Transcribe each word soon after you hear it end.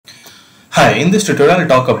Hi, in this tutorial I'll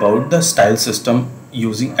talk about the style system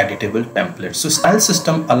using editable templates. So style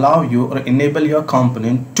system allow you or enable your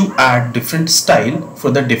component to add different style for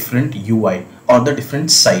the different UI or the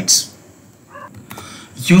different sites.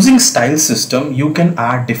 Using style system, you can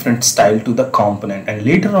add different style to the component, and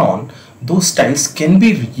later on those styles can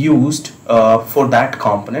be used for that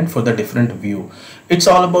component for the different view. It's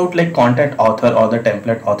all about like content author or the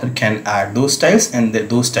template author can add those styles, and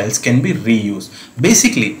those styles can be reused.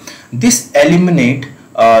 Basically, this eliminate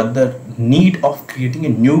the need of creating a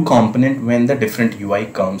new component when the different UI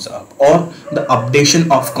comes up, or the updation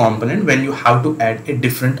of component when you have to add a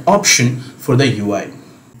different option for the UI.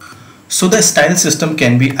 So the style system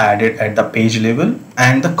can be added at the page level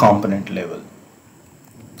and the component level.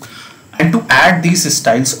 And to add these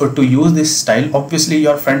styles or to use this style, obviously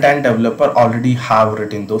your front-end developer already have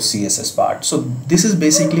written those CSS parts. So this is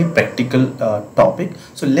basically a practical topic.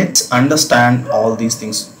 So let's understand all these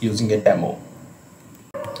things using a demo.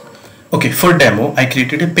 Okay, for demo, I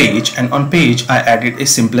created a page, and on page I added a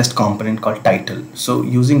simplest component called title. So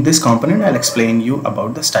using this component, I'll explain you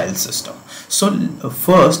about the style system. So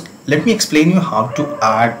first, let me explain you how to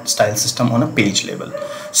add style system on a page level.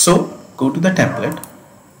 So go to the template.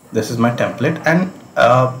 This is my template, and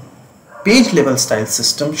page level style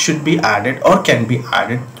system should be added or can be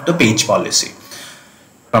added to the page policy.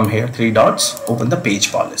 From here, three dots, open the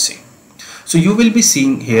page policy. So you will be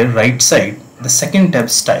seeing here right side the second tab,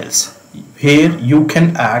 styles. Here you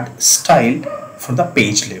can add style for the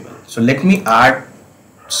page level. So let me add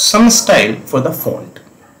some style for the font.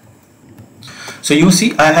 So you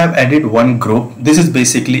see I have added one group. This is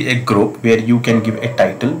basically a group where you can give a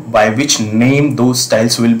title by which name those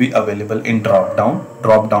styles will be available in drop down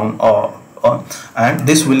and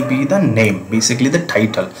this will be the name, basically the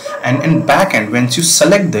title. And in backend, once you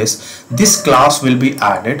select this class will be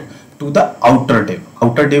added to the outer div.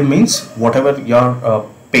 Outer div means whatever your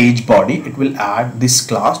page body, it will add this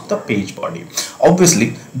class to the page body.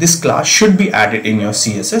 Obviously this class should be added in your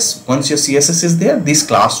CSS. Once your CSS is there, this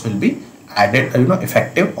class will be added,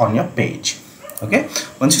 effective on your page. Okay,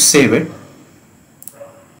 once you save it,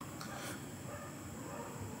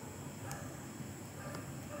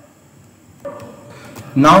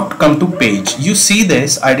 now come to page. You see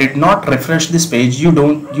this, I did not refresh this page.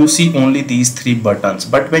 You see only these three buttons,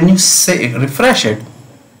 but when you say refresh it,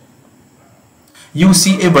 you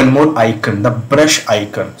see one more icon, the brush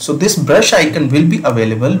icon. So this brush icon will be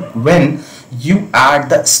available when you add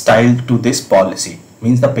the style to this policy,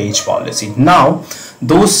 means the page policy. Now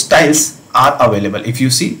those styles are available. If you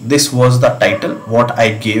see, this was the title what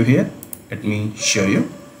I gave here. Let me show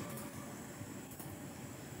you.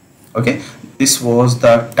 Okay, this was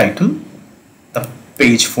the title, the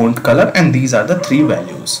page font color, and these are the three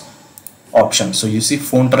values options. So you see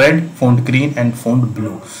font red, font green, and font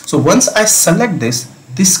blue. So once I select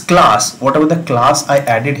this class, whatever the class I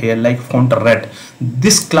added here, like font red,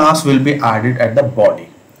 this class will be added at the body.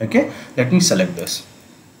 Okay, let me select this.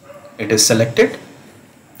 It is selected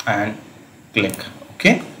and click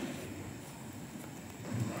OK.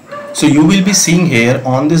 So you will be seeing here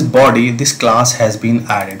on this body, this class has been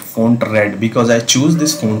added, font red, because I choose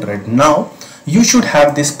this font red. Now you should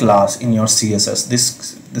have this class in your CSS.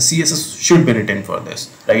 The CSS should be written for this,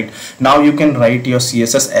 right? Now you can write your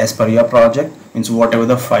CSS as per your project, means whatever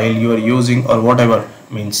the file you are using or whatever,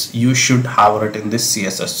 means you should have written this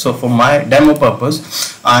CSS. So for my demo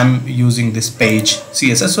purpose, I'm using this page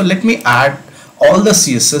CSS. So let me add all the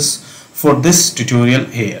CSS for this tutorial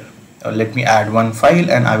here. Let me add one file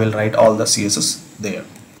and I will write all the CSS there.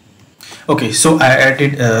 Okay, so I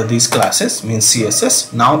added these classes, means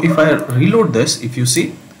CSS. Now if I reload this, if you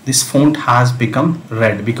see, this font has become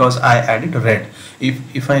red because I added red.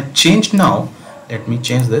 If I change now, let me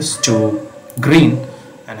change this to green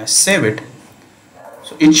and I save it,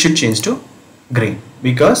 so it should change to green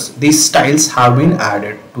because these styles have been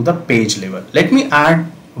added to the page level. Let me add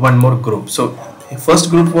one more group. So first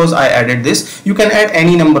group was I added this. You can add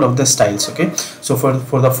any number of the styles. Okay, so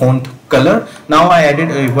for the font color, now I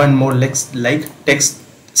added one more like text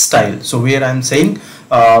style. So where I'm saying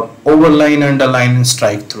overline, underline, and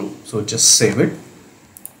strike through. So just save it.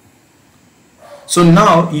 So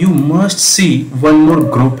now you must see one more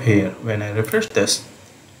group here. When I refresh this,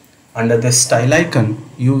 under the style icon,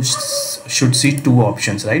 you should see two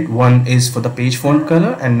options, right? One is for the page font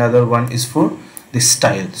color, another one is for this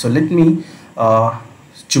style. So let me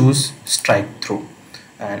choose strike through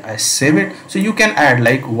and I save it. So you can add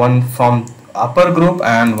like one from upper group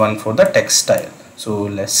and one for the text style. So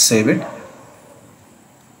let's save it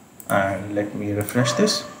and let me refresh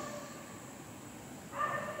this.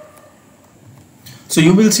 So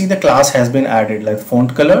you will see the class has been added, like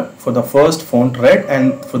font color for the first font red,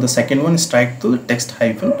 and for the second one strike through text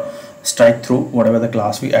hyphen strike through whatever the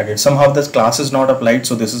class we added. Somehow this class is not applied,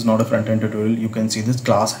 so this is not a front-end tutorial. You can see this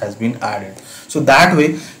class has been added. So that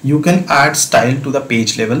way you can add style to the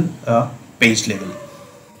page level.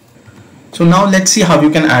 So now let's see how you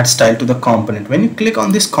can add style to the component. When you click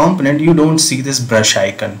on this component, you don't see this brush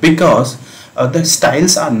icon because the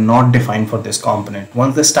styles are not defined for this component.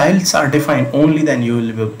 Once the styles are defined, only then you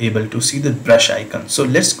will be able to see the brush icon. So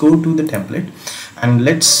let's go to the template and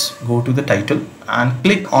let's go to the title and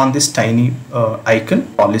click on this tiny icon,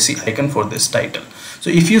 policy icon for this title. So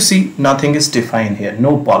if you see, nothing is defined here,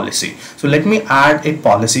 no policy. So let me add a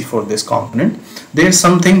policy for this component. There's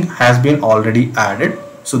something has been already added.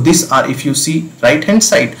 So these are, if you see right hand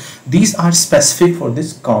side, these are specific for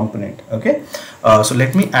this component. Okay, so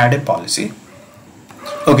let me add a policy.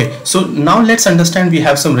 Okay, so now let's understand we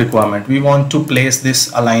have some requirement. We want to place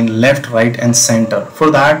this align left, right and center.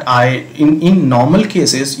 For that, in normal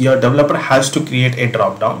cases, your developer has to create a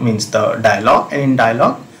drop down, means the dialog, and in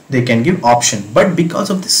dialog they can give option. But because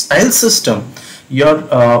of the style system,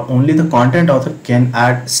 your only the content author can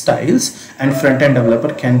add styles and front-end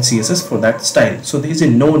developer can CSS for that style. So there is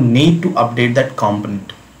no need to update that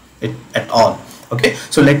component at all. Okay,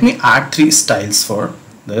 so let me add 3 styles for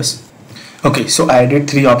this. Okay, so I added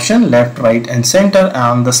 3 options, left, right and center,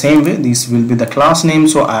 and the same way this will be the class name.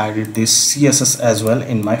 So I added this CSS as well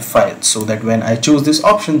in my file, so that when I choose this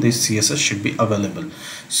option, this CSS should be available.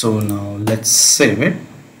 So now let's save it.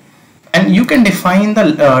 And you can define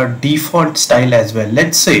the default style as well.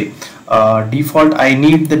 Let's say default, I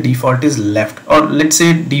need the default is left, or let's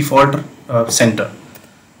say default center.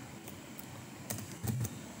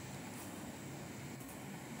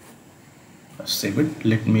 Save it.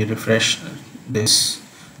 Let me refresh this.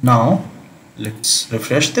 Now let's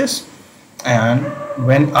refresh this, and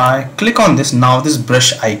when I click on this, now this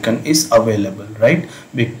brush icon is available, right?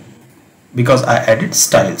 Because I added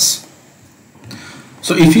styles.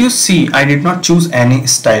 So if you see, I did not choose any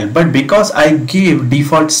style, but because I gave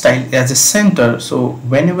default style as a center, so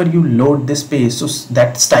whenever you load this page, so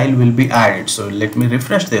that style will be added. So let me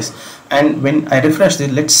refresh this, and when I refresh this,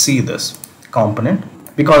 let's see this component.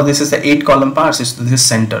 Because this is the 8 column part, this is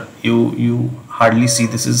center. You hardly see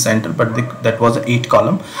this is center, but that was an 8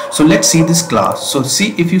 column. So let's see this class. So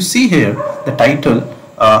see, if you see here the title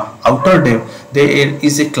outer div, there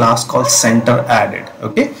is a class called center added.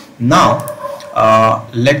 Okay, now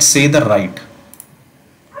let's say the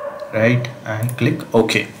right and click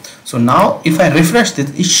OK. So now if I refresh this,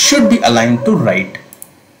 it should be aligned to right,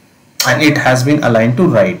 and it has been aligned to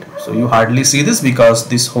right. So you hardly see this because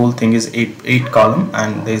this whole thing is 8 column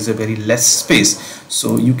and there is a very less space.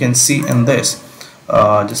 So you can see in this,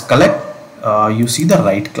 just collect, you see the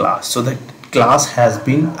right class. So that class has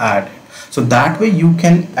been added. So that way you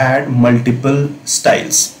can add multiple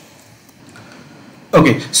styles.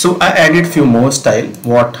 Okay, so I added few more style.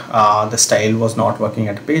 The style was not working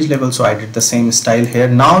at page level, so I did the same style here.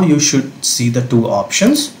 Now you should see the 2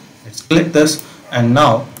 options. Let's click this, and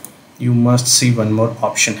now you must see one more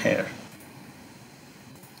option here.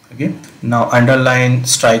 Okay, now underline,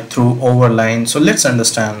 strike through, overline. So let's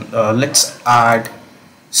understand, let's add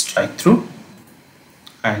strike through,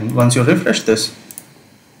 and once you refresh this,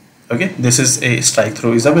 okay, this is a strike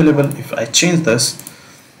through is available. If I change this,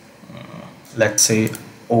 let's say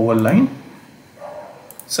overline,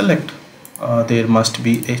 select, there must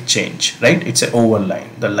be a change, right? It's an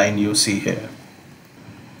overline, the line you see here.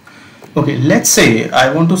 Okay, let's say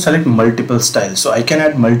I want to select multiple styles, so I can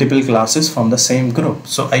add multiple classes from the same group.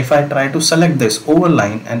 So if I try to select this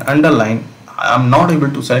overline and underline, I'm not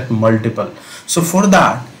able to select multiple. So for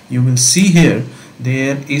that, you will see here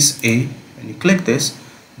there is a, when you click this,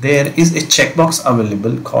 there is a checkbox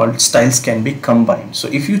available called styles can be combined. So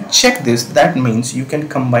if you check this, that means you can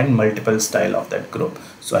combine multiple style of that group.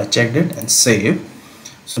 So I checked it and save.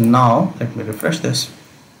 So now let me refresh this.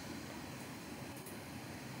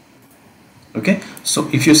 Okay, so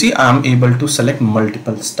if you see, I'm able to select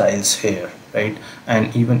multiple styles here, right?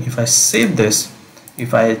 And even if I save this,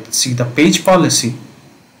 if I see the page policy,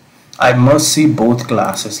 I must see both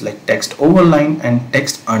classes like text overline and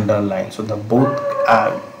text underline. So the both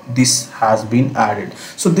this has been added.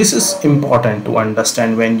 So this is important to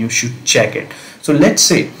understand when you should check it. So let's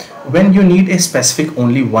say when you need a specific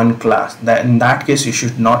only one class, that in that case you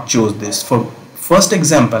should not choose this. For first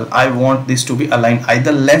example, I want this to be aligned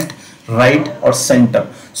either left, right or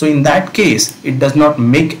center. So in that case, it does not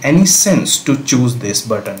make any sense to choose this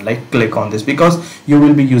button, like click on this, because you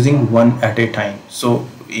will be using one at a time. So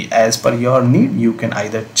as per your need, you can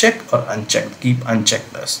either check or uncheck, keep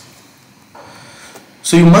unchecked this.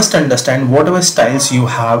 So you must understand whatever styles you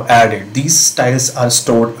have added, these styles are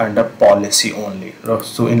stored under policy only.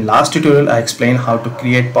 So in last tutorial I explained how to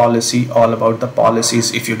create policy, all about the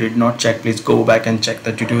policies. If you did not check, please go back and check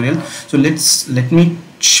the tutorial. So let me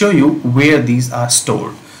show you where these are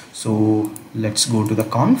stored. So let's go to the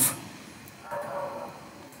conf,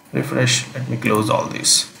 refresh, let me close all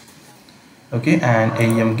these. Okay, and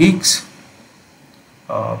AEM Geeks,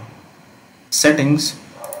 settings,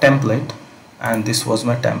 template, and this was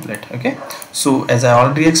my template. Okay, so as I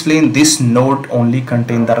already explained, this node only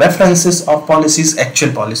contain the references of policies,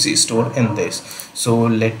 actual policies stored in this. So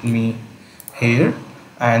let me here,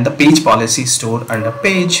 and the page policy stored under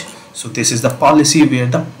page. So this is the policy where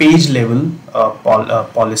the page level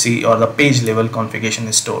policy or the page level configuration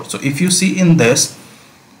is stored. So if you see in this,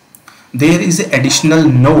 there is an additional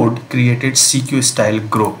node created CQ style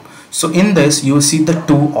group. So in this you see the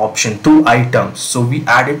two items. So we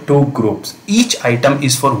added two groups. Each item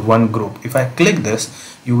is for one group. If I click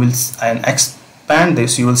this, you will and expand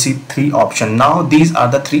this, you will see three options. Now these are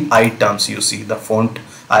the three items. You see the font,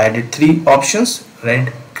 I added three options: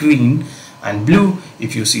 red, green and blue.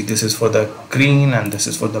 If you see, this is for the green and this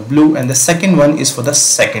is for the blue, and the second one is for the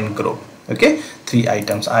second group. Okay, three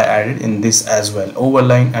items I added in this as well: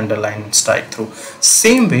 overline, underline, strike through.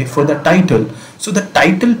 Same way for the title. So the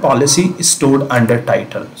title policy is stored under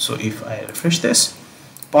title. So if I refresh this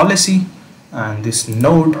policy and this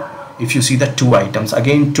node, if you see the two items,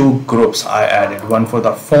 again two groups I added. One for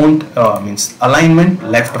the font, means alignment,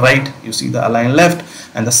 left right, you see the align left,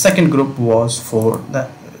 and the second group was for the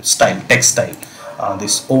style, text style,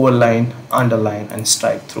 this overline, underline and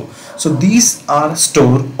strike through. So these are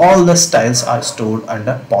stored, all the styles are stored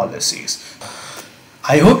under policies.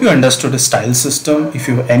 I hope you understood the style system. If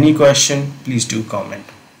you have any question, please do comment.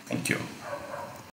 Thank you.